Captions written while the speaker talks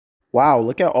Wow,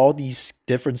 look at all these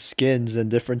different skins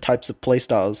and different types of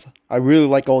playstyles. I really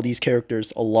like all these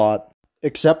characters a lot.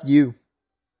 Except you.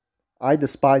 I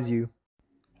despise you.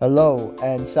 Hello,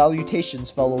 and salutations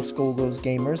fellow Skullgirls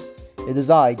gamers. It is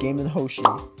I, Game Hoshi.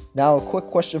 Now a quick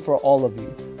question for all of you.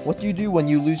 What do you do when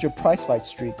you lose your prize fight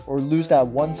streak, or lose that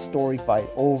one story fight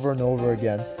over and over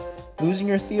again? Losing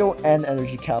your Theo and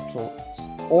energy capsules,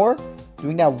 or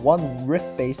doing that one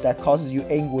rift base that causes you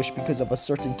anguish because of a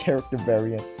certain character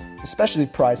variant, especially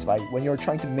prize fight when you're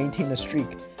trying to maintain a streak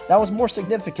that was more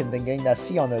significant than getting that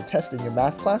C on a test in your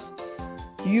math class?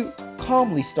 Do you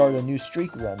calmly start a new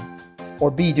streak run? Or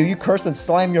B, do you curse and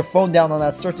slam your phone down on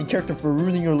that certain character for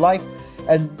ruining your life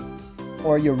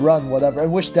or your run, whatever,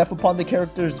 and wish death upon the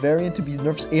character's variant to be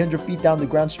nerfed 800 feet down the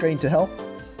ground straight into hell?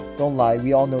 Don't lie,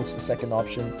 we all know it's the second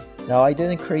option. Now, I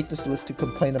didn't create this list to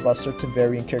complain about certain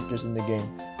variant characters in the game.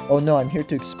 Oh no, I'm here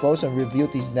to expose and reveal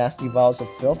these nasty vials of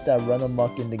filth that run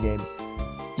amok in the game.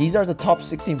 These are the top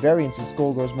 16 variants in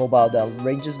Skullgirls Mobile that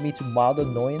ranges me to mild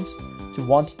annoyance to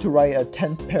wanting to write a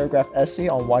 10-paragraph essay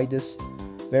on why this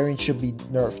variant should be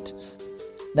nerfed.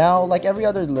 Now, like every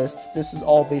other list, this is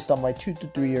all based on my 2 to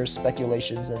 3 years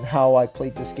speculations and how I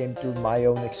played this game through my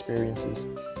own experiences.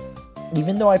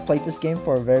 Even though I played this game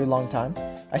for a very long time,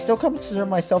 I still consider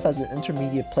myself as an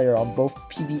intermediate player on both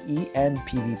PvE and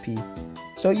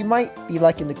PvP. So you might be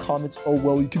like in the comments, oh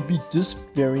well, you can beat this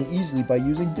variant easily by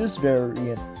using this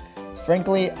variant.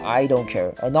 Frankly, I don't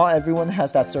care. Not everyone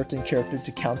has that certain character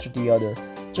to counter the other.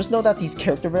 Just know that these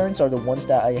character variants are the ones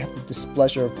that I have the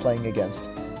displeasure of playing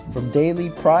against. From daily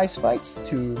prize fights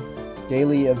to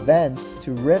daily events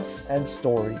to rifts and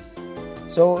story.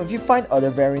 So if you find other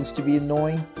variants to be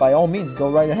annoying, by all means go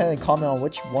right ahead and comment on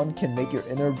which one can make your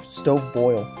inner stove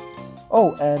boil.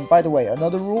 Oh, and by the way,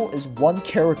 another rule is one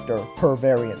character per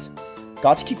variant.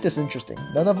 Got to keep this interesting.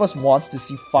 None of us wants to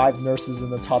see 5 nurses in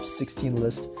the top 16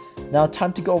 list. Now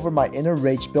time to go over my inner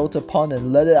rage built upon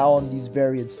and let it out on these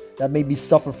variants that made me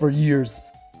suffer for years.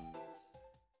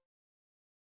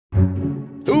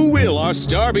 Who will our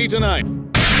star be tonight?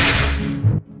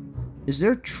 Is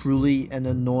there truly an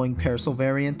annoying Parasol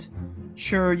variant?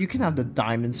 Sure, you can have the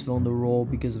diamonds fill in the role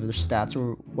because of their stats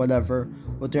or whatever,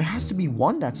 but there has to be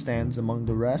one that stands among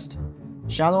the rest.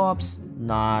 Shadow Ops?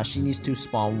 Nah, she needs to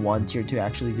spawn 1 tier to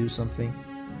actually do something.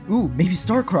 Ooh, maybe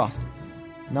Star-Crossed?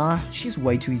 Nah, she's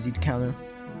way too easy to counter.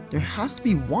 There has to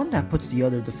be one that puts the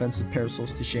other defensive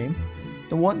Parasols to shame.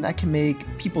 The one that can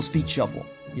make people's feet shuffle,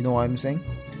 you know what I'm saying?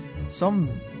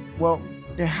 Well,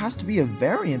 there has to be a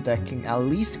variant that can at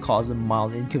least cause a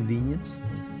mild inconvenience.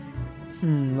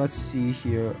 Let's see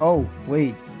here. Oh,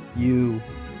 wait, you.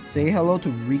 Say hello to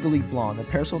Regally Blonde, a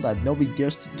parasol that nobody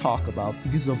dares to talk about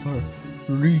because of her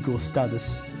regal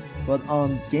status. But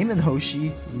Game &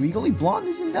 Hoshi, Regally Blonde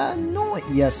isn't that annoying.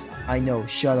 Yes, I know,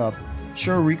 shut up.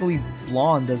 Sure, Regally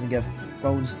Blonde doesn't get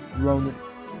phones thrown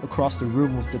across the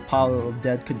room with the pile of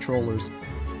dead controllers,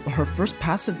 but her first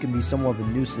passive can be somewhat of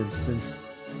a nuisance since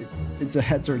it's a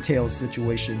heads or tails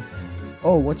situation.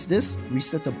 Oh, what's this?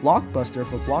 Resets a blockbuster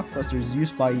if a blockbuster is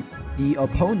used by the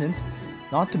opponent.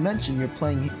 Not to mention you're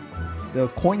playing the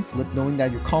coin flip knowing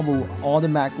that your combo will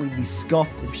automatically be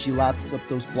scuffed if she laps up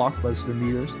those blockbuster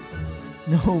meters.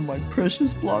 No, my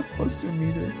precious blockbuster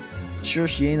meter. Sure,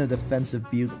 she ain't a defensive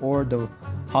build or the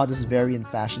hottest variant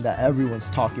fashion that everyone's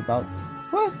talking about,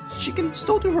 but she can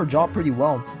still do her job pretty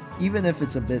well, even if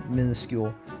it's a bit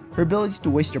minuscule. Her ability to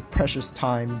waste your precious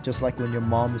time, just like when your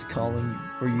mom is calling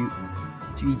for you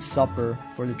to eat supper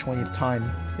for the 20th time,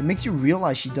 it makes you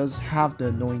realize she does have the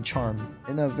annoying charm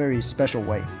in a very special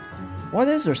way. What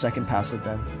is her second passive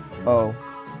then? Oh,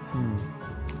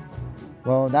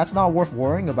 well, that's not worth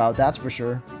worrying about, that's for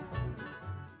sure.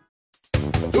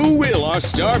 Who will our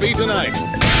star be tonight?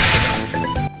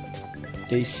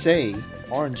 They say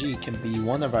RNG can be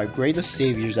one of our greatest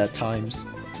saviors at times.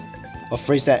 A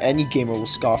phrase that any gamer will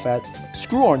scoff at.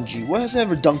 Screw RNG, what has it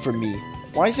ever done for me?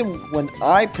 Why is it when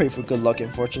I pray for good luck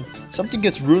and fortune, something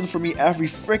gets ruined for me every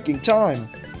freaking time?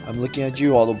 I'm looking at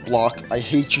you, Auto Block. I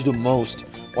hate you the most.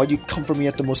 Why do you come for me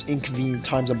at the most inconvenient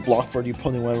times and block for the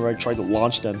opponent whenever I try to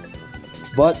launch them?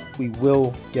 But we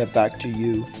will get back to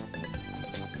you.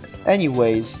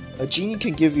 Anyways, a genie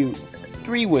can give you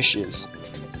 3 wishes,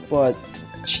 but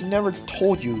she never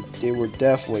told you they were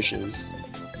death wishes.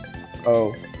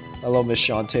 Oh, hello Miss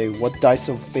Shantae, what dice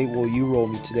of fate will you roll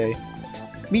me today?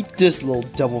 Meet this little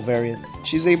devil variant.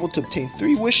 She's able to obtain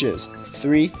 3 wishes.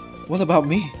 3? What about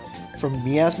me? From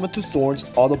Miasma to Thorns,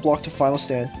 Auto Block to Final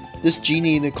Stand, this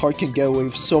genie in the card can get away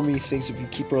with so many things if you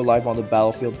keep her alive on the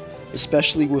battlefield,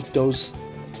 especially with those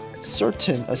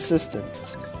certain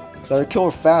assistants. Better kill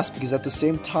her fast because at the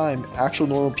same time actual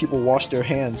normal people wash their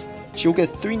hands, she'll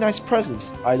get 3 nice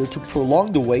presents, either to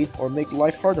prolong the wait or make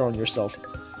life harder on yourself.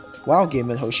 Wow, Game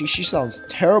 & Hoshi, she sounds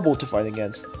terrible to fight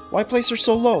against. Why place her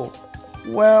so low?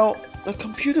 Well, the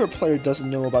computer player doesn't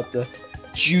know about the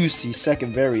juicy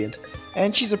second variant,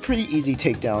 and she's a pretty easy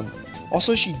takedown.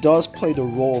 Also, she does play the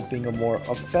role of being a more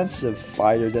offensive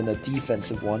fighter than a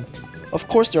defensive one. Of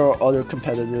course, there are other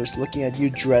competitors looking at you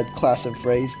dread class and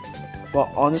phrase, but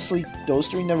honestly, those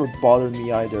 3 never bothered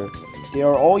me either. They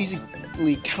are all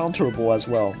easily counterable as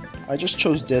well. I just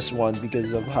chose this one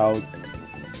because of how,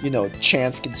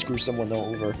 chance can screw someone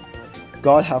over.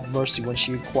 God have mercy when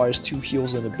she acquires 2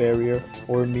 heals and a barrier,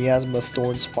 or Miasma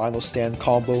Thorn's final stand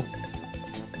combo.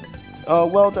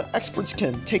 Well, the experts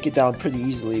can take it down pretty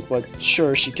easily, but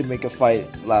sure, she can make a fight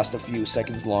last a few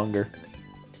seconds longer.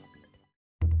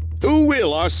 Who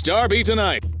will our star be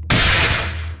tonight?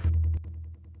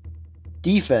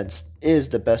 Defense is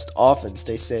the best offense,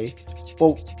 they say.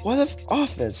 But what if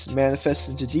offense manifests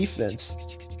into defense?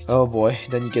 Oh boy,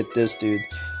 then you get this dude.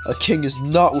 A king is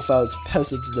not without its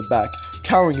peasants in the back,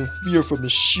 cowering in fear from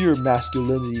his sheer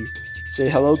masculinity. Say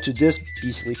hello to this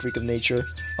beastly freak of nature,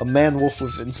 a man-wolf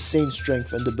with insane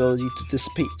strength and the ability to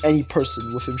dissipate any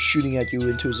person with him shooting at you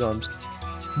into his arms.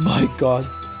 My god,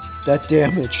 that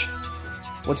damage.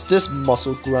 Once this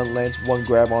muscle grunt lands one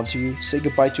grab onto you, say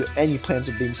goodbye to any plans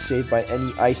of being saved by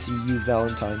any ICU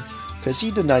Valentine, cause he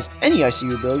denies any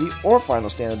ICU ability or final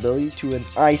stand ability to an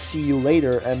ICU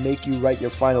later and make you write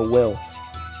your final will.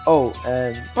 Oh,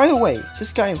 and by the way,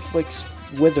 this guy inflicts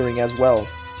withering as well,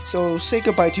 so say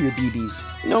goodbye to your BBs.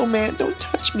 No man, don't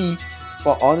touch me!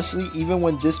 But honestly, even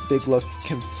when this big luck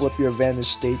can flip your vantage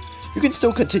state, you can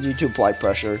still continue to apply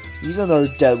pressure. He's another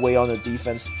dead weight on the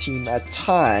defense team at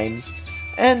times,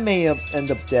 and may end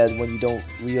up dead when you don't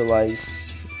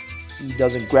realize he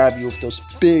doesn't grab you with those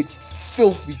big,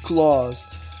 filthy claws.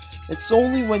 It's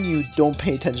only when you don't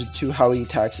pay attention to how he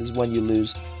attacks is when you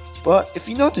lose. But if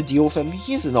you know how to deal with him,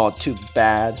 he isn't all too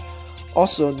bad.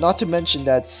 Also, not to mention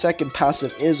that second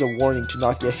passive is a warning to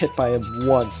not get hit by him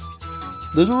once.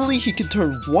 Literally, he can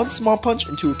turn one small punch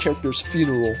into a character's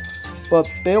funeral. But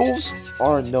Beowulfs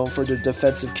aren't known for their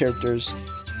defensive characters.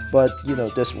 But,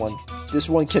 this one. This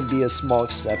one can be a small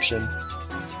exception.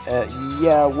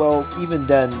 Yeah, well, even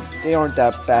then, they aren't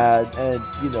that bad. And,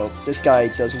 this guy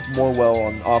does more well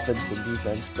on offense than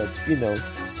defense. But,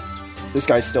 this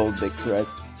guy's still a big threat.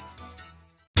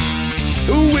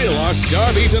 Who will our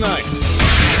star be tonight?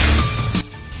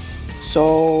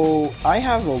 So, I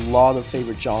have a lot of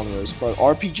favorite genres, but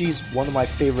RPG is one of my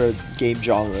favorite game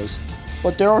genres.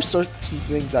 But there are certain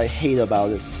things I hate about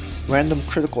it. Random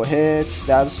critical hits,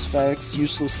 status effects,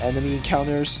 useless enemy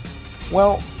encounters.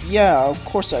 Well, yeah, of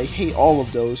course I hate all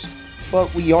of those,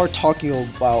 but we are talking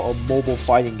about a mobile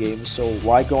fighting game, so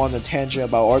why go on a tangent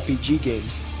about RPG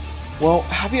games? Well,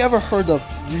 have you ever heard of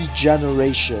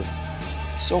regeneration?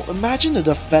 So imagine a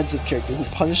defensive character who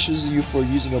punishes you for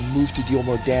using a move to deal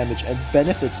more damage and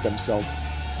benefits themselves.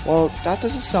 Well, that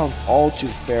doesn't sound all too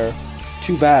fair.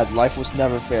 Too bad, life was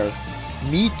never fair.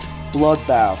 Meet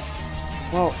Bloodbath.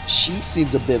 Well, she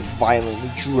seems a bit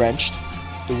violently drenched.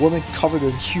 The woman covered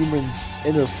in human's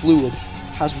inner fluid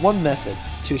has one method,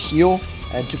 to heal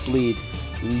and to bleed.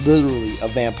 Literally a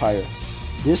vampire.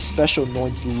 This special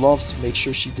annoyance loves to make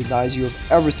sure she denies you of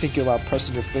ever thinking about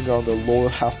pressing your finger on the lower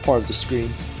half part of the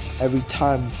screen. Every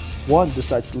time one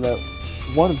decides to let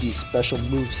one of these special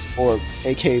moves, or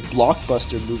aka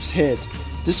blockbuster moves, hit,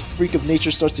 this freak of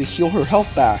nature starts to heal her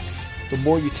health back. The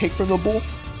more you take from the bull,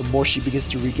 the more she begins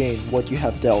to regain what you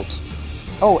have dealt.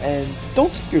 Oh, and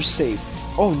don't think you're safe.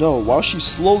 Oh no, while she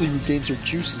slowly regains her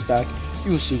juices back,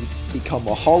 you will soon become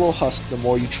a hollow husk the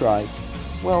more you try.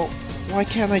 Well, why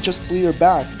can't I just bleed her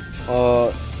back?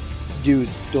 Dude,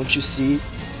 don't you see?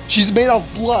 She's made of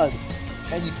blood!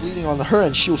 Any bleeding on her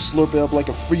and she'll slurp it up like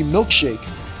a free milkshake.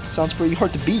 Sounds pretty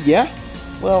hard to beat, yeah?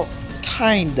 Well,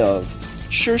 kind of.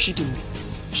 Sure, she can,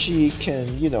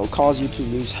 cause you to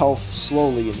lose health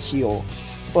slowly and heal.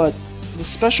 But the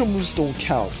special moves don't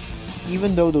count.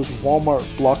 Even though those Walmart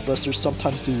blockbusters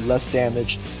sometimes do less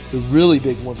damage, the really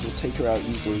big ones will take her out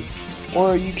easily.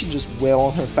 Or you can just wail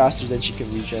on her faster than she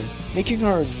can regen, making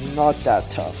her not that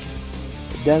tough.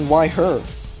 But then why her?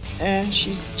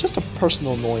 She's just a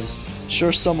personal annoyance.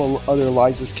 Sure, some other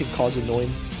Elizas can cause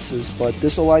annoyances, but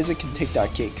this Eliza can take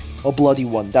that cake. A bloody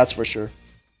one, that's for sure.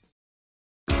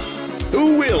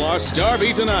 Who will our star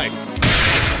be tonight?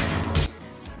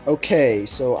 Okay,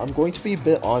 so I'm going to be a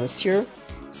bit honest here.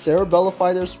 Cerebella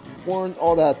fighters weren't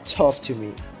all that tough to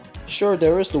me. Sure,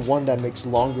 there is the one that makes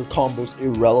longer combos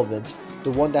irrelevant,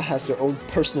 the one that has their own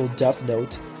personal death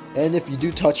note, And if you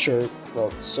do touch her,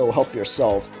 well, so help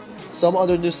yourself. Some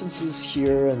other nuisances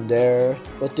here and there,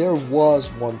 but there was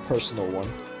one personal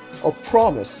one. A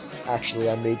promise, actually,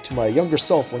 I made to my younger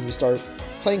self when you start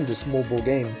playing this mobile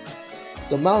game.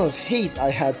 The amount of hate I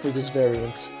had for this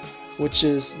variant, which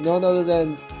is none other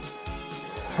than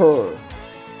her.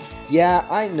 Yeah,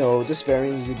 I know this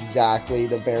variant is exactly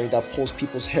the variant that pulls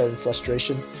people's hair in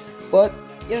frustration, but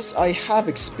yes, I have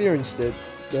experienced it.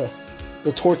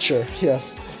 The torture,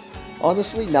 yes.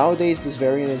 Honestly, nowadays this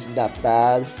variant isn't that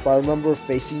bad, but I remember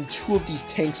facing two of these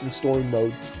tanks in story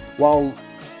mode while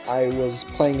I was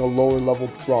playing a lower level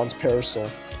bronze Parasol.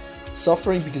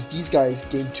 Suffering because these guys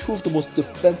gained two of the most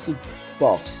defensive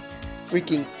buffs,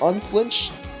 freaking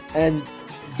Unflinch and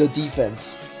the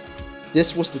defense.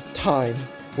 This was the time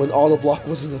when auto block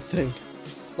wasn't a thing.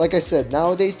 Like I said,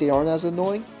 nowadays they aren't as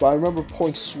annoying, but I remember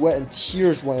pouring sweat and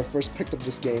tears when I first picked up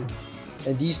this game,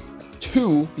 and these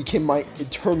two became my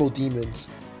eternal demons.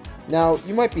 Now,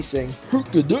 you might be saying,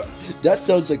 that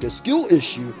sounds like a skill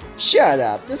issue. Shut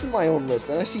up, this is my own list,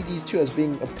 and I see these two as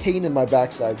being a pain in my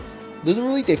backside.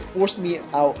 Literally, they forced me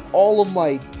out all of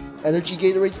my energy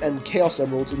Gatorades and Chaos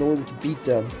Emeralds in order to beat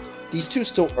them. These two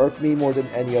still irk me more than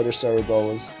any other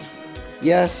Cerebellas.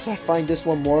 Yes, I find this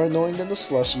one more annoying than the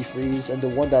Slushy Freeze and the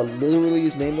one that literally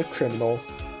is named a criminal.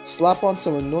 Slap on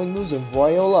some annoying moves and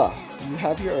voila, you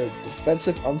have your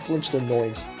defensive unflinched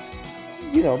annoyance.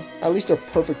 You know, at least they're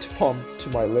perfect to pump to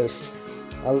my list.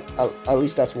 At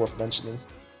least that's worth mentioning.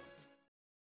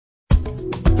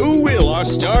 Who will our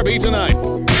star be tonight?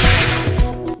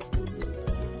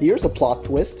 Here's a plot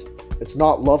twist. It's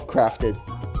not Lovecrafted.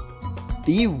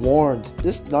 Be warned,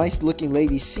 this nice looking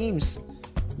lady seems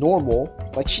normal,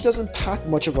 like she doesn't pack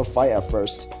much of a fight at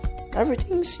first.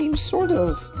 Everything seems sort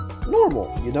of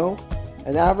normal, you know?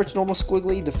 An average normal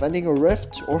squiggly defending a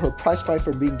rift, or her prize fight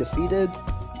for being defeated.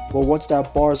 But once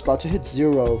that bar is about to hit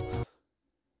 0...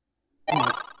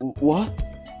 What?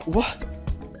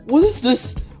 What is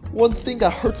this? One thing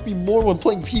that hurts me more when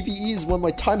playing PvE is when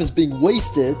my time is being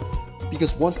wasted.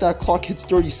 Because once that clock hits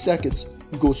 30 seconds,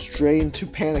 you go straight into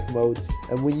panic mode.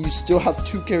 And when you still have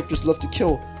 2 characters left to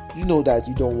kill, you know that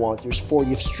you don't want your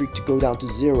 40th streak to go down to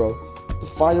 0. The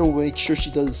fighter will make sure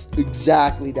she does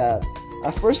exactly that.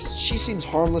 At first, she seems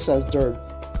harmless as dirt,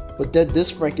 but then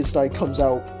this Frankenstein comes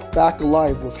out back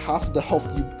alive with half of the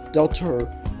health you dealt to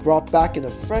her, brought back in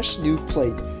a fresh new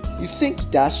plate. You think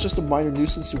that's just a minor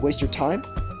nuisance to waste your time?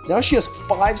 Now she has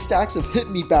 5 stacks of hit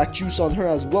me back juice on her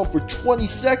as well for 20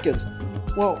 seconds.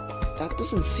 Well, that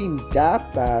doesn't seem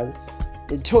that bad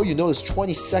until you notice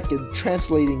 20 seconds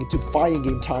translating into fighting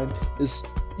game time is,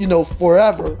 you know,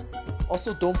 forever.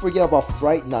 Also, don't forget about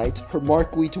Fright Night, her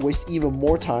Marquis, to waste even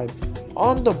more time.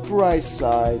 On the bright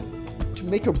side, to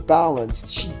make her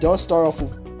balanced, she does start off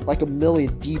with like a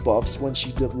million debuffs when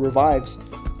she revives,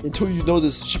 until you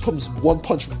notice she becomes One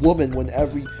Punch Woman when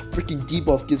every freaking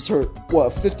debuff gives her,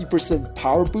 what, a 50%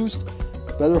 power boost?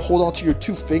 Better hold on to your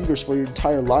 2 fingers for your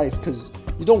entire life, because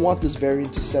you don't want this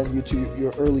variant to send you to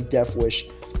your early death wish,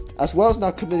 as well as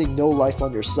not committing no life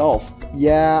on yourself.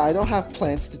 Yeah, I don't have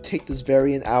plans to take this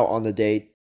variant out on a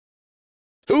date.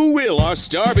 Who will our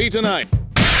star be tonight?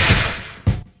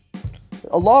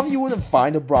 A lot of you wouldn't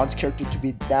find a bronze character to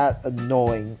be that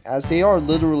annoying, as they are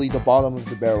literally the bottom of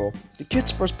the barrel, the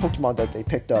kid's first Pokemon that they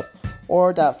picked up,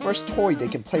 or that first toy they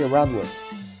can play around with.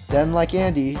 Then, like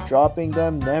Andy, dropping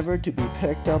them never to be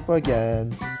picked up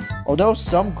again. Although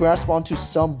some grasp onto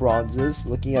some bronzes,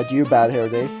 looking at you, Bad Hair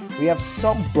Day, we have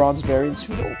some bronze variants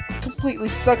who don't completely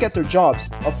suck at their jobs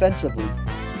offensively,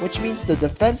 which means the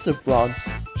defensive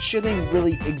bronze shouldn't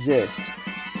really exist.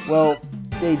 Well,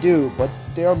 they do, but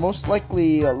they are most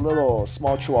likely a little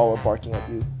small chihuahua barking at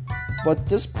you. But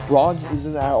this bronze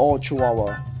isn't at all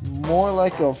chihuahua, more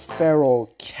like a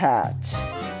feral cat.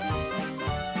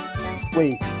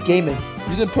 Wait, Gaiman,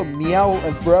 you didn't put Meow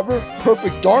and Forever,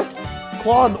 Perfect Dark,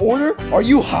 Claw and Order? Are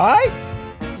you high?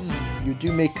 You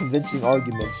do make convincing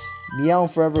arguments. Meow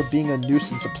and Forever being a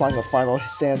nuisance applying a final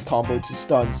stand combo to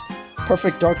stuns.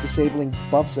 Perfect Dark disabling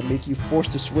buffs that make you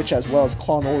forced to switch, as well as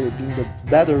Claw and Order being the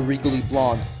better Regally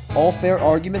Blonde. All fair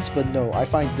arguments, but no, I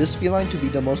find this feline to be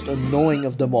the most annoying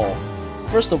of them all.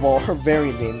 First of all, her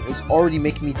variant name is already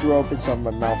making me throw up inside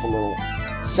my mouth a little.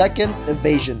 Second,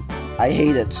 Evasion. I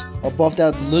hate it. A buff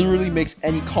that literally makes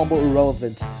any combo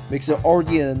irrelevant, makes it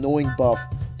already an annoying buff.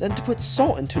 Then to put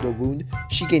salt into the wound,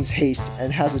 she gains haste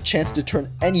and has a chance to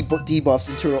turn any debuffs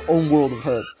into her own world of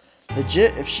hurt.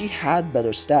 Legit, if she had better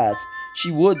stats,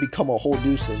 she would become a whole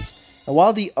nuisance. And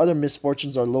while the other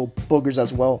misfortunes are little boogers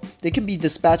as well, they can be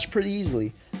dispatched pretty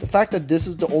easily. The fact that this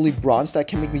is the only bronze that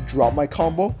can make me drop my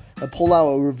combo and pull out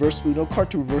a reverse Uno card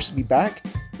to reverse me back,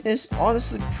 is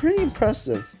honestly pretty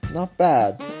impressive, not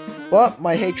bad. But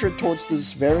my hatred towards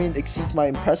this variant exceeds my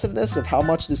impressiveness of how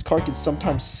much this card can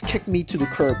sometimes kick me to the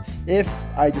curb if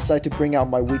I decide to bring out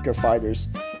my weaker fighters.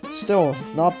 Still,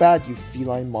 not bad, you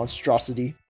feline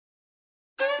monstrosity.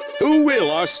 Who will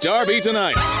our star be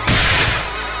tonight?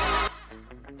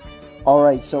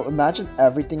 Alright, so imagine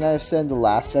everything I have said in the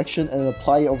last section and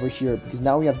apply it over here, because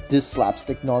now we have this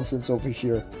slapstick nonsense over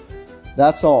here.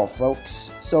 That's all,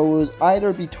 folks. So it was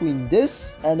either between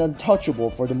this and Untouchable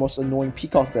for the most annoying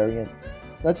Peacock variant.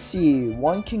 Let's see,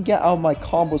 one can get out my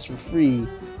combos for free,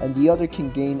 and the other can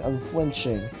gain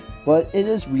Unflinching. But it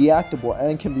is reactable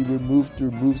and can be removed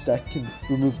through moves that can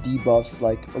remove debuffs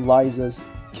like Eliza's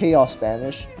Chaos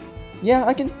Banish. Yeah,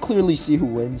 I can clearly see who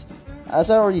wins. As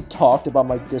I already talked about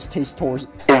my distaste towards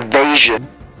Invasion,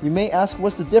 you may ask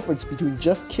what's the difference between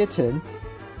Just Kitten.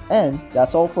 And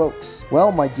that's all, folks.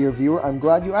 Well, my dear viewer, I'm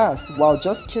glad you asked. While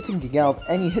Just Kitten can get out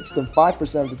any hits done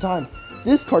 5% of the time,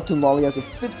 this cartoon lolly has a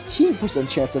 15%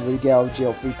 chance of a get out of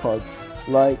jail free card.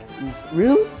 Like,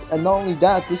 really? And not only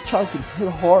that, this child can hit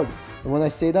hard. And when I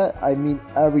say that, I mean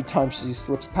every time she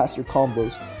slips past your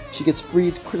combos. She gets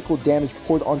free critical damage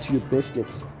poured onto your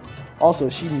biscuits. Also,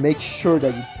 she makes sure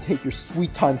that you take your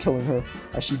sweet time killing her,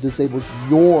 as she disables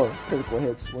your critical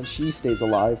hits when she stays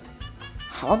alive.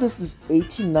 How does this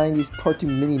 1890s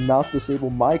cartoon Minnie Mouse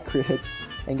disable my crit hits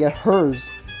and get hers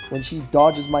when she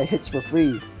dodges my hits for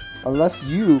free? Unless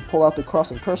you pull out the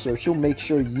cross and cursor, she'll make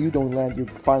sure you don't land your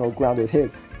final grounded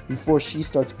hit before she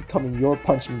starts becoming your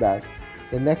punching bag.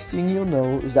 The next thing you'll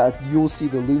know is that you'll see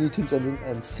the Looney Tunes ending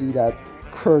and see that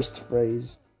cursed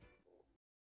phrase.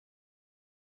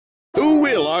 Who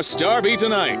will our star be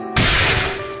tonight?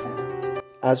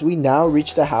 As we now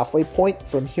reach the halfway point,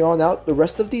 from here on out, the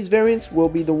rest of these variants will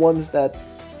be the ones that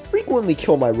frequently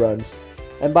kill my runs.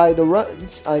 And by the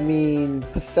runs, I mean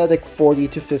pathetic 40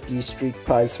 to 50 streak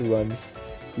prize runs.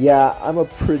 Yeah, I'm a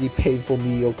pretty painful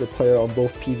mediocre player on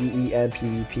both PvE and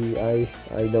PvP,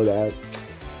 I know that.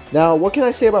 Now, what can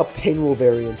I say about Painwheel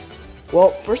variants?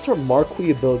 Well, first her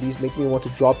Marquis abilities make me want to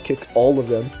dropkick all of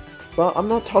them, but I'm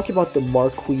not talking about the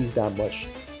Marquis that much.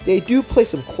 They do play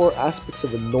some core aspects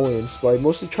of annoyance, but I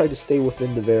mostly try to stay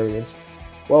within the variants.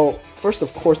 Well, first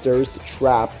of course there is the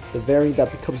Trap, the variant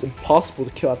that becomes impossible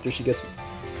to kill after she gets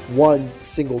one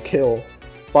single kill.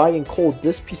 Buying cold,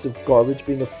 this piece of garbage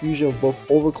being a fusion of both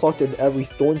Overclocked and every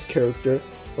Thorns character,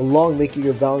 along making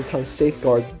your Valentine's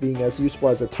Safeguard being as useful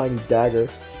as a tiny dagger.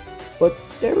 But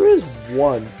there is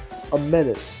one, a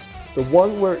menace, the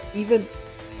one where even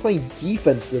playing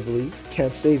defensively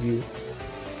can't save you.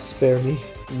 Spare me,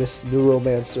 Miss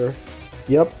Neuromancer.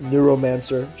 Yep,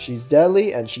 Neuromancer. She's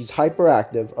deadly and she's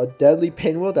hyperactive. A deadly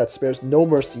pinwheel that spares no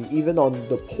mercy even on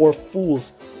the poor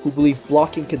fools who believe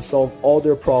blocking can solve all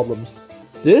their problems.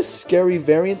 This scary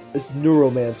variant is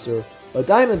Neuromancer, a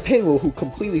diamond pinwheel who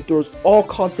completely throws all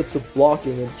concepts of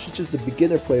blocking and teaches the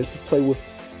beginner players to play with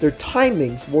their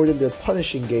timings more than their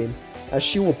punishing game, as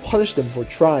she will punish them for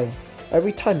trying.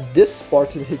 Every time this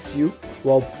Spartan hits you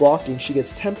while blocking, she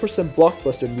gets 10%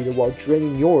 blockbuster meter while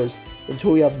draining yours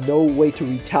until you have no way to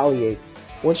retaliate.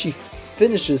 Once she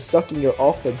finishes sucking your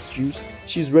offense juice,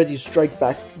 she's ready to strike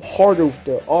back harder with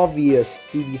the obvious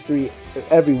BB3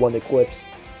 everyone equips.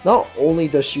 Not only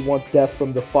does she want death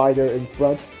from the fighter in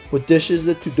front, but dishes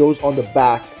it to those on the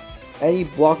back. Any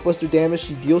blockbuster damage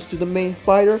she deals to the main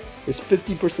fighter is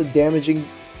 50% damaging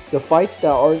the fights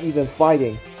that aren't even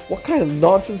fighting. What kind of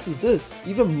nonsense is this?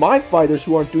 Even my fighters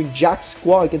who aren't doing jack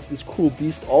squat against this cruel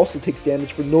beast also takes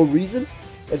damage for no reason?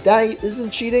 If that isn't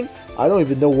cheating, I don't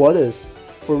even know what is.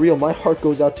 For real, my heart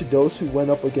goes out to those who went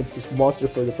up against this monster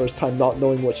for the first time not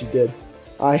knowing what she did.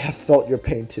 I have felt your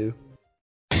pain too.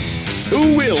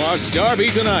 Who will our star be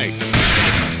tonight?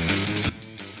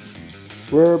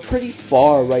 We're pretty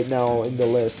far right now in the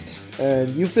list, and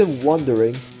you've been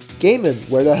wondering, Gaiman,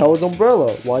 where the hell is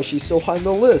Umbrella? Why is she so high on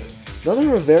the list? None of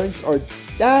her variants are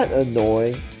that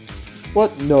annoying.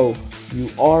 But no, you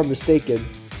are mistaken.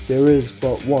 There is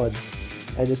but one,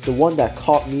 and it's the one that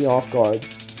caught me off guard.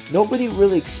 Nobody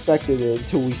really expected it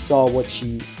until we saw what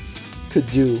she could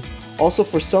do. Also,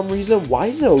 for some reason, why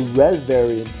is it a red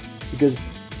variant? Because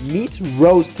meet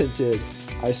rose tinted.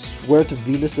 I swear to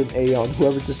Venus and Aeon,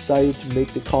 whoever decided to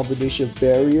make the combination of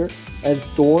Barrier and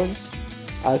Thorns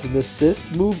as an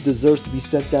assist move deserves to be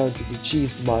sent down into the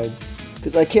Chiefs' minds.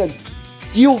 Because I can't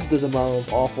deal with this amount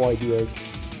of awful ideas.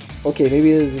 Okay,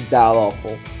 maybe it isn't that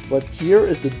awful, but here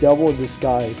is the devil in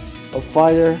disguise. A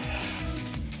fighter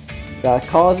that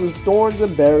causes thorns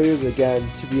and barriers again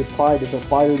to be applied if the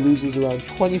fighter loses around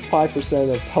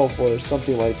 25% of health or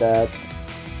something like that.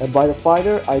 And by the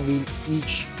fighter, I mean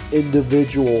each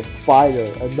individual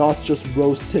fighter and not just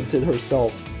rose-tinted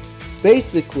herself.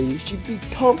 Basically, she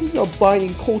becomes a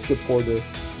Biting Cold supporter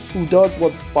who does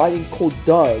what Biting Cold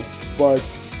does, but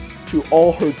to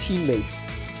all her teammates.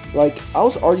 Like, I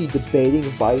was already debating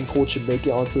if Biting Cold should make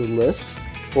it onto the list,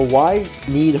 but why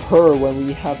need her when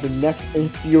we have the next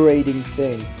infuriating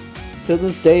thing? To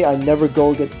this day, I never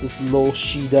go against this little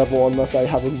she-devil unless I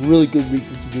have a really good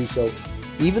reason to do so.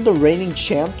 Even the reigning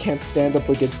champ can't stand up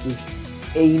against this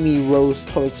Amy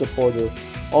Rose-colored supporter.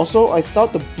 Also, I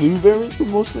thought the blue variants were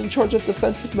mostly in charge of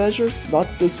defensive measures, not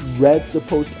this red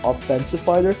supposed offensive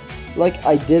fighter. Like,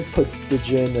 I did put the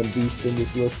Jin and Beast in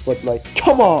this list, but like,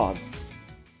 come on!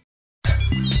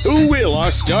 Who will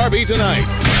our star be tonight?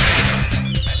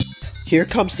 Here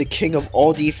comes the king of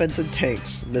all defense and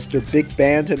tanks, Mr. Big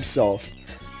Band himself.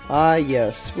 Ah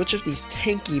yes, which of these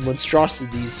tanky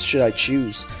monstrosities should I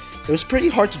choose? It was pretty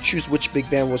hard to choose which Big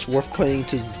Band was worth putting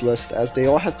into this list, as they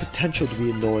all had potential to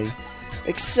be annoying.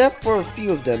 Except for a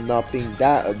few of them not being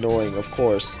that annoying, of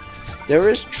course. There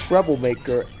is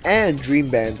Troublemaker and Dream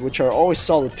Band, which are always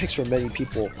solid picks for many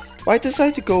people, but I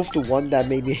decided to go with the one that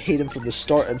made me hate him from the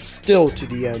start and still to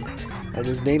the end. And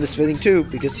his name is fitting too,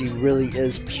 because he really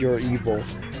is pure evil.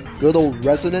 Good old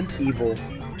Resident Evil.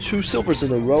 2 silvers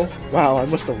in a row? Wow, I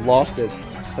must have lost it.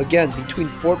 Again, between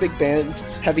 4 big bands,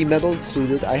 heavy metal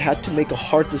included, I had to make a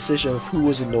hard decision of who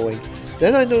was annoying.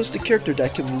 Then I noticed a character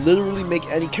that can literally make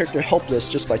any character helpless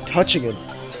just by touching him.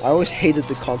 I always hated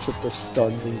the concept of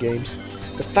stuns in games.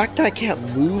 The fact that I can't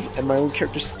move and my own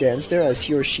character stands there as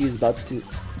he or she is about to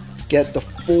get the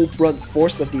full brunt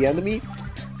force of the enemy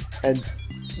and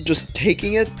just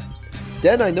taking it.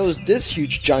 Then I noticed this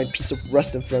huge giant piece of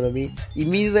rust in front of me.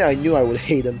 Immediately I knew I would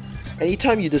hate him.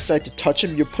 Anytime you decide to touch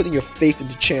him, you're putting your faith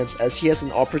into chance, as he has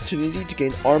an opportunity to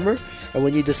gain armor, and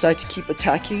when you decide to keep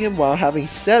attacking him while having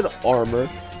said armor,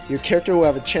 your character will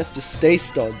have a chance to stay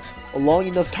stunned, a long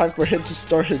enough time for him to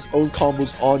start his own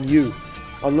combos on you.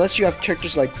 Unless you have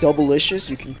characters like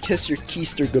Doublelicious, you can kiss your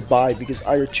keister goodbye, because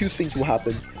either 2 things will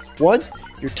happen. 1,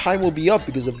 your time will be up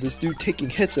because of this dude taking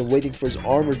hits and waiting for his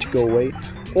armor to go away,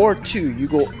 or 2, you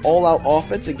go all out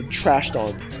offense and get trashed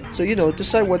on. So you know,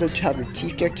 decide whether to have your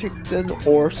teeth get kicked in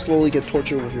or slowly get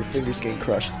tortured with your fingers getting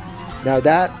crushed. Now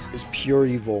that is pure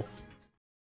evil.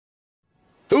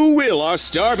 Who will our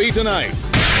star be tonight?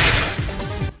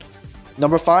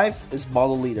 Number 5 is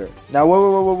Model Leader. Now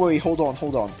wait, hold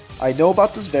on. I know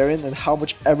about this variant and how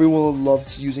much everyone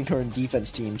loves using her in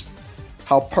defense teams.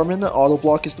 How permanent auto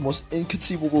block is the most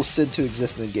inconceivable sin to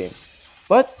exist in the game.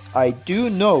 But I do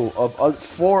know of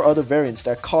 4 other variants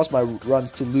that cause my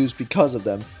runs to lose because of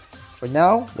them. For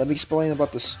now, let me explain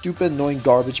about the stupid, annoying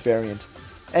garbage variant.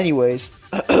 Anyways,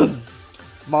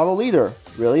 Model Leader,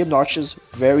 really obnoxious,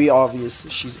 very obvious,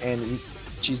 she's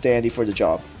the Andy for the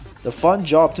job. The fun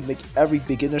job to make every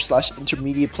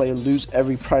beginner/intermediate player lose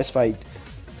every prize fight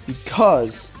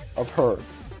because of her.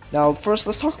 Now first,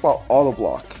 let's talk about auto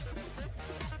block.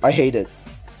 I hate it.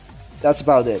 That's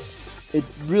about it. It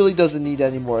really doesn't need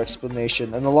any more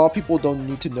explanation, and a lot of people don't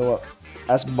need to know it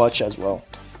as much as well.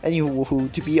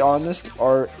 Anywho, to be honest,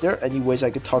 are there any ways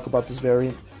I could talk about this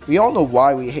variant? We all know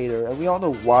why we hate her, and we all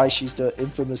know why she's the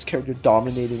infamous character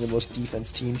dominating the most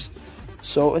defense teams.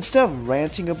 So instead of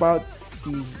ranting about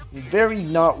these very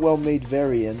not well made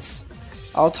variants,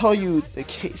 I'll tell you the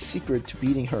secret to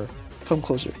beating her. Come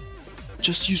closer.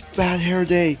 Just use Bad Hair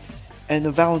Day and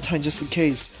a Valentine just in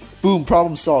case. Boom,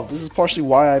 problem solved. This is partially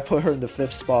why I put her in the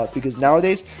 5th spot, because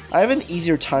nowadays I have an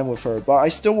easier time with her, but I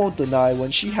still won't deny when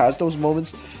she has those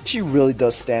moments, she really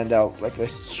does stand out like a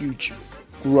huge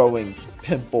growing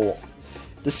pimple.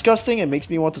 Disgusting, and makes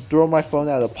me want to throw my phone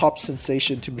at a pop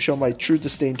sensation to show my true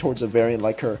disdain towards a variant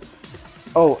like her.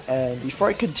 Oh, and before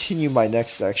I continue my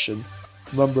next section,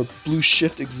 remember Blue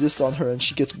Shift exists on her and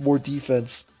she gets more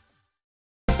defense.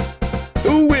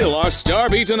 Who will our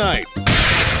star be tonight?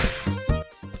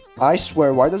 I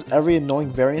swear, why does every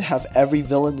annoying variant have every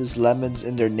villain is lemons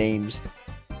in their names?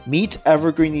 Meet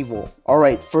Evergreen Evil.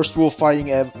 Alright, first rule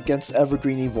fighting against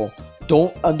Evergreen Evil.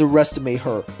 Don't underestimate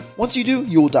her. Once you do,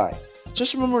 you'll die.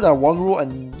 Just remember that one rule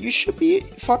and you should be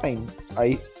fine.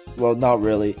 Well, not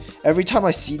really. Every time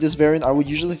I see this variant, I would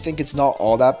usually think it's not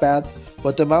all that bad,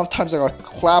 but the amount of times I got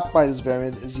clapped by this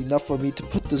variant is enough for me to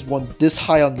put this one this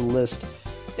high on the list.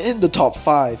 In the top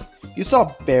 5. You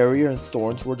thought Barrier and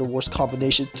Thorns were the worst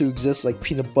combinations to exist, like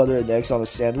peanut butter and eggs on a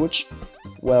sandwich?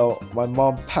 Well, my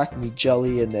mom packed me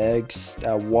jelly and eggs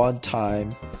at one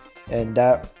time, and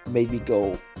that made me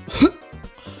go,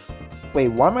 wait,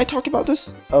 why am I talking about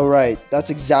this? Oh right, that's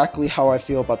exactly how I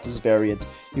feel about this variant.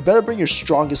 You better bring your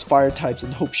strongest fire types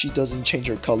and hope she doesn't change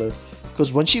her color.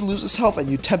 Because when she loses health and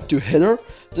you attempt to hit her,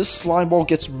 this slime ball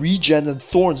gets regen and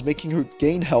thorns, making her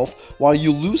gain health while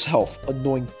you lose health,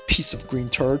 annoying piece of green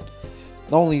turd.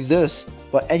 Not only this,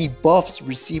 but any buffs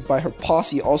received by her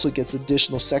posse also gets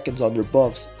additional seconds on their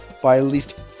buffs, by at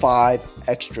least 5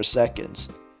 extra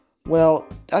seconds. Well,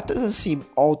 that doesn't seem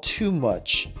all too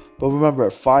much, but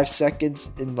remember, 5 seconds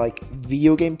in like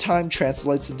video game time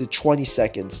translates into 20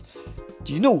 seconds.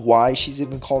 Do you know why she's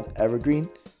even called Evergreen?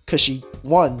 Because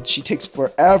she takes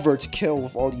forever to kill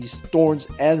with all these thorns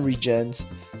and regens,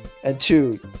 and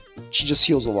 2, she just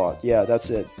heals a lot. Yeah, that's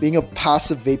it. Being a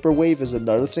passive vapor wave is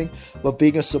another thing, but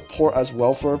being a support as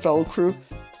well for a fellow crew?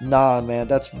 Nah, man,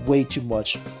 that's way too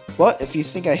much. But if you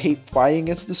think I hate fighting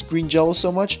against this green jello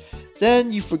so much,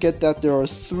 then you forget that there are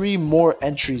 3 more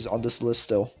entries on this list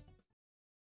still.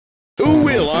 Who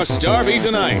will our star be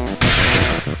tonight?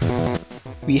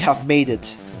 We have made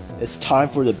it. It's time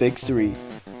for the big 3.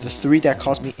 The 3 that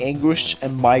cause me anguish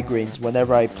and migraines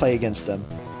whenever I play against them.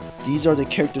 These are the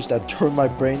characters that turn my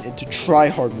brain into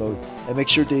try-hard mode and make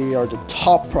sure they are the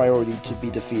top priority to be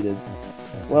defeated.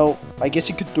 Well, I guess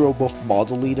you could throw both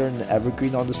Model Leader and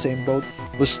Evergreen on the same boat,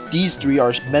 but these 3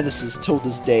 are menaces till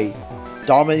this day,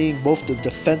 dominating both the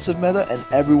defensive meta and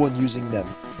everyone using them.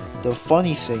 The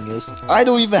funny thing is, I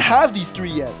don't even have these 3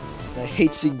 yet, and I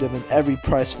hate seeing them in every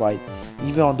prize fight,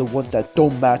 even on the ones that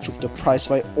don't match with the prize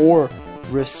fight or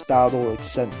Rift's battle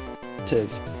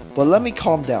incentive. But let me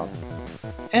calm down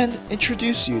and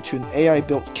introduce you to an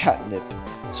AI-built catnip,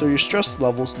 so your stress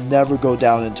levels never go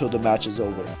down until the match is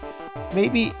over.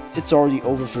 Maybe it's already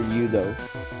over for you though.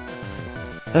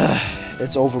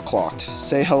 It's overclocked.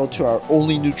 Say hello to our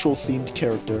only neutral themed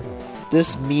character.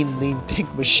 This mean lean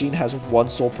pink machine has one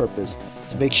sole purpose,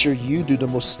 to make sure you do the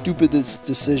most stupidest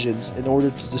decisions in order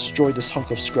to destroy this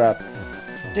hunk of scrap.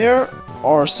 There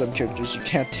are some characters you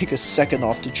can't take a second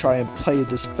off to try and play a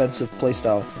defensive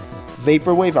playstyle.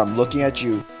 Vaporwave, I'm looking at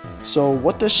you. So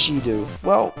what does she do?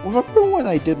 Well, remember when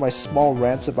I did my small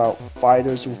rants about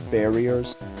fighters with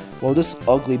barriers? Well, this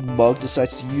ugly mug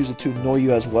decides to use it to annoy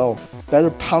you as well. Better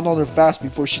pound on her fast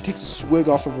before she takes a swig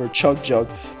off of her chug jug,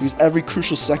 because every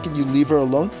crucial second you leave her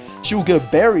alone, she will get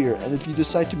a barrier, and if you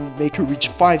decide to make her reach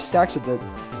 5 stacks of it,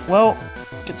 well,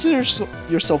 consider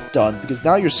yourself done, because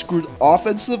now you're screwed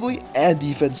offensively and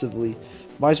defensively.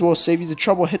 Might as well save you the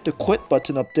trouble, hit the quit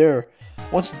button up there.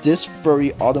 Once this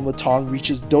furry automaton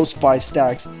reaches those 5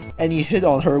 stacks, any hit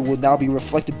on her will now be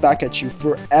reflected back at you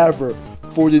forever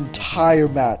for the entire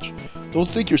match. Don't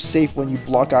think you're safe when you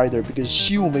block either, because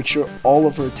she will make sure all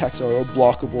of her attacks are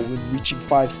unblockable when reaching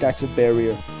 5 stacks of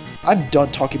barrier. I'm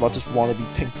done talking about this wannabe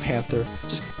Pink Panther.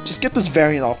 Just get this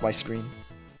variant off my screen.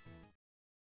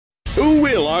 Who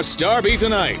will our star be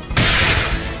tonight?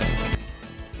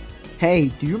 Hey,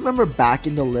 do you remember back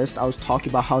in the list I was talking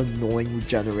about how annoying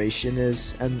regeneration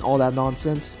is and all that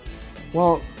nonsense?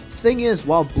 Well, thing is,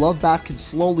 while Bloodbath can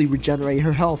slowly regenerate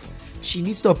her health, she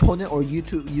needs the opponent or you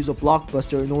to use a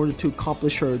blockbuster in order to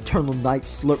accomplish her Eternal Night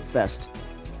Slurpfest.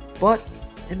 But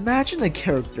imagine a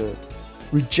character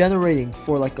regenerating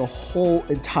for like a whole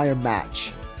entire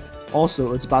match.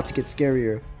 Also, it's about to get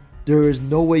scarier. There is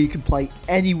no way you can apply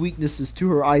any weaknesses to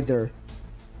her either,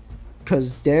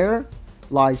 cause there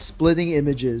lies splitting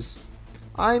images.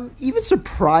 I'm even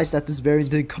surprised that this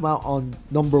variant didn't come out on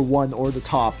number 1 or the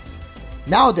top.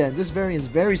 Now then, this variant is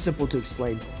very simple to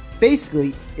explain.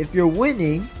 Basically, if you're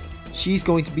winning, she's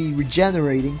going to be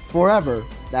regenerating forever.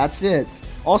 That's it.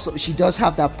 Also, she does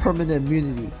have that permanent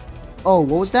immunity. Oh,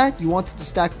 what was that? You wanted to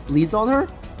stack bleeds on her?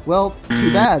 Well,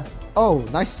 too bad. Oh,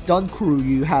 nice stun crew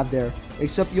you have there.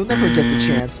 Except you'll never get the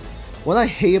chance. What I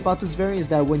hate about this variant is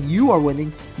that when you are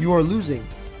winning, you are losing.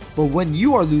 But when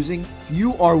you are losing,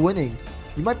 you are winning.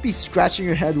 You might be scratching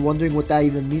your head wondering what that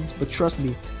even means, but trust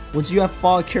me, once you have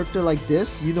fought a character like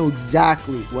this, you know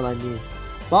exactly what I mean.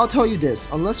 But I'll tell you this,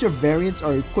 unless your variants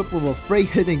are equipped with a freight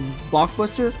hitting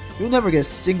blockbuster, you'll never get a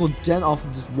single dent off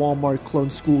of this Walmart clone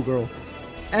Skullgirl.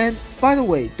 And by the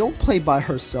way, don't play by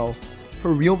herself, her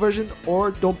real version,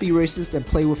 or don't be racist and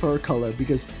play with her color,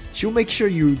 because she'll make sure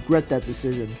you regret that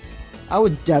decision. I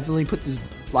would definitely put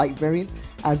this light variant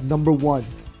as number 1.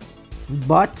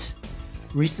 But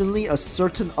recently a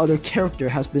certain other character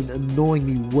has been annoying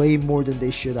me way more than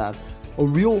they should have. A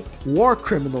real war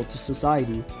criminal to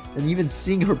society, and even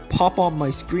seeing her pop on my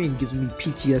screen gives me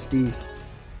PTSD.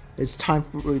 It's time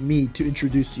for me to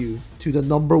introduce you to the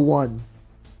number 1.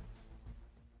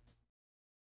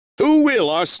 Who will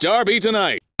our star be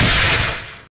tonight?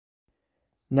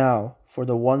 Now, for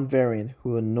the one variant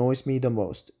who annoys me the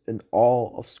most in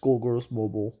all of Skullgirls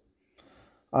Mobile.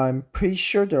 I'm pretty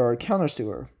sure there are counters to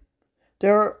her.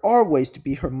 There are ways to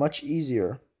beat her much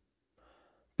easier.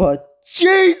 But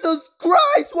Jesus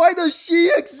Christ, why does she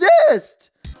exist?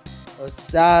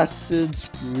 Assassin's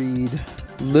Creed.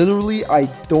 Literally, I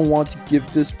don't want to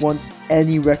give this one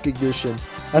any recognition,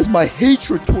 as my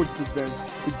hatred towards this variant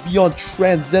is beyond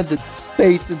transcendent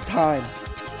space and time.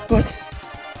 But,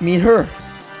 meet her.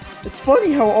 It's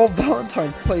funny how all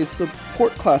Valentines play a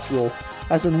support class role.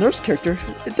 As a nurse character,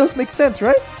 it does make sense,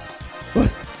 right?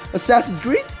 But Assassin's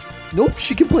Creed? Nope,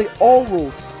 she can play all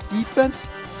roles. Defense,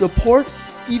 support,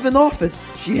 even offense.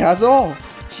 She has it all.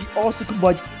 She also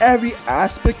combines every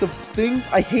aspect of things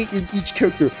I hate in each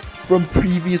character from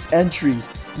previous entries.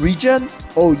 Regen?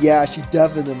 Oh yeah, she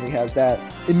definitely has that.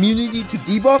 Immunity to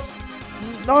debuffs?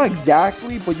 Not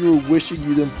exactly, but you were wishing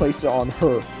you didn't place it on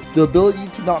her. The ability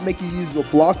to not make you use a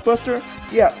blockbuster?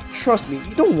 Yeah, trust me,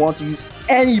 you don't want to use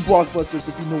any blockbusters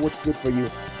if you know what's good for you.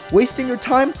 Wasting your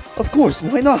time? Of course,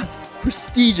 why not?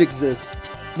 Prestige exists.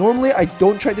 Normally, I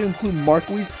don't try to include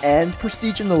Marquise and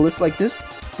Prestige in a list like this,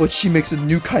 but she makes a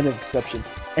new kind of exception.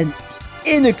 An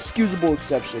inexcusable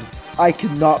exception. I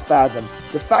cannot fathom.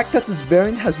 The fact that this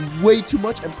variant has way too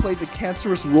much and plays a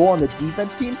cancerous role on the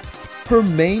defense team, her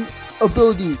main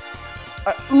ability.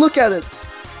 Look at it.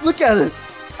 Look at it.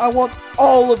 I want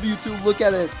all of you to look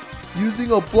at it.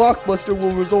 Using a blockbuster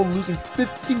will result in losing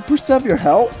 15% of your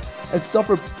health and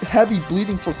suffer heavy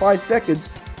bleeding for 5 seconds,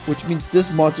 which means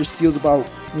this monster steals about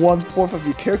 1/4 of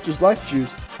your character's life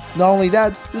juice. Not only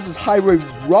that, this is high-rate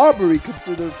robbery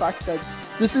considering the fact that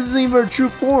this isn't even her true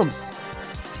form.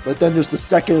 But then there's the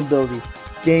second ability.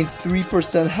 Gain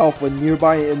 3% health when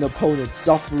nearby an opponent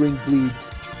suffering bleed.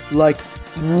 Like,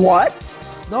 what?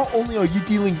 Not only are you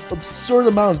dealing absurd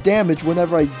amount of damage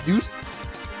whenever I do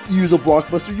use a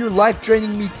blockbuster, you're life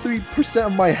draining me 3%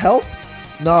 of my health?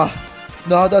 Nah,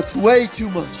 that's way too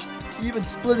much. Even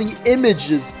splitting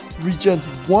images regens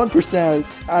 1%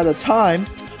 at a time.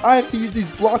 I have to use these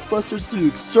blockbusters to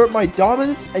exert my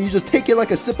dominance, and you just take it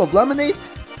like a sip of lemonade?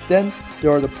 Then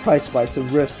there are the prize fights and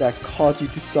rifts that cause you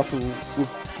to suffer with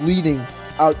bleeding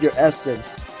out your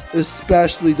essence.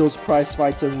 Especially those prize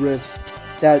fights and rifts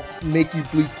that make you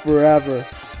bleed forever.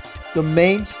 The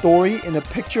main story in a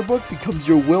picture book becomes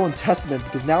your will and testament,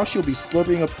 because now she'll be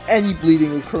slurping up any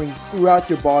bleeding occurring throughout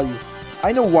your body.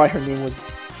 I know why her name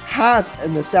has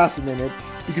an assassin in it,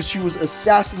 because she was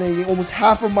assassinating almost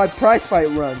half of my prize fight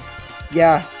runs.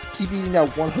 Yeah, keep eating that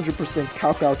 100%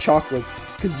 cacao chocolate,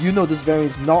 because you know this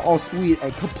variant's not all sweet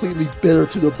and completely bitter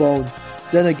to the bone.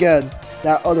 Then again,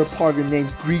 that other part of your name,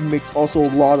 Green, makes also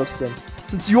a lot of sense,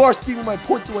 since you are stealing my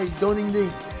points away and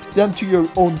donating them to your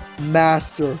own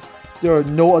master. There are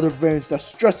no other variants that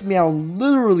stress me out.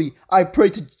 Literally, I pray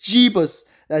to Jeebus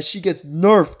that she gets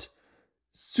nerfed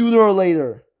sooner or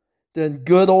later than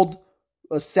good old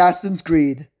Assassin's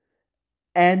Creed.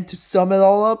 And to sum it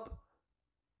all up,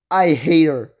 I hate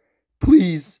her.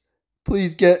 Please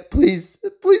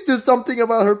do something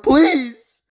about her,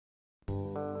 please!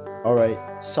 Alright,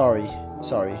 sorry.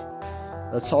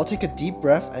 Let's all take a deep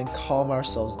breath and calm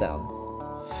ourselves down.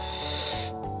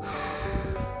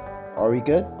 Are we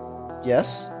good?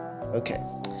 Yes? Okay.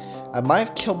 I might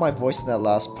have killed my voice in that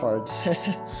last part.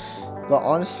 But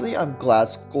honestly, I'm glad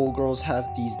Skullgirls have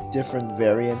these different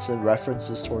variants and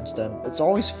references towards them. It's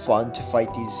always fun to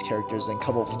fight these characters and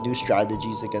come up with new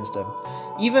strategies against them.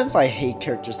 Even if I hate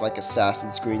characters like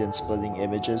Assassin's Creed and splitting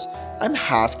images, I'm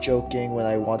half joking when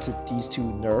I wanted these two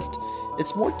nerfed.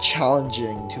 It's more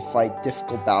challenging to fight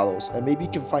difficult battles, and maybe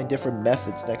you can find different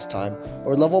methods next time,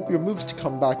 or level up your moves to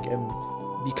come back and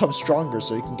become stronger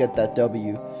so you can get that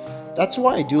W. That's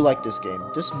why I do like this game.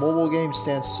 This mobile game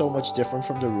stands so much different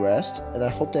from the rest, and I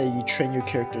hope that you train your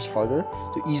characters harder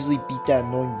to easily beat that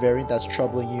annoying variant that's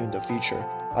troubling you in the future.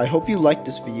 I hope you liked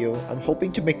this video. I'm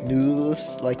hoping to make new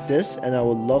lists like this, and I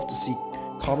would love to see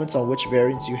comments on which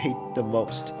variants you hate the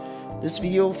most. This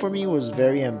video for me was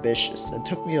very ambitious and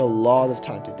took me a lot of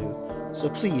time to do. So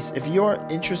please, if you are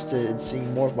interested in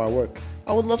seeing more of my work,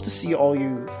 I would love to see all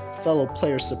you fellow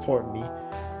players support me.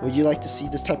 Would you like to see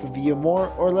this type of video more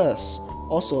or less?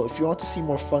 Also, if you want to see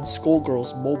more fun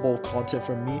Skullgirls Mobile content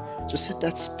from me, just hit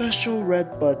that special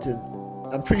red button.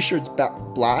 I'm pretty sure it's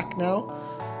black now,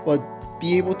 but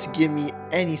be able to give me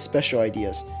any special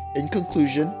ideas. In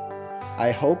conclusion, I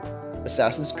hope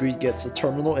Assassin's Creed gets a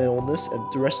terminal illness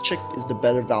and the rest chick is the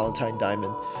better Valentine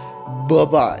Diamond. Bye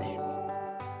bye.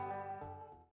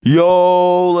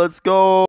 Yo, let's go.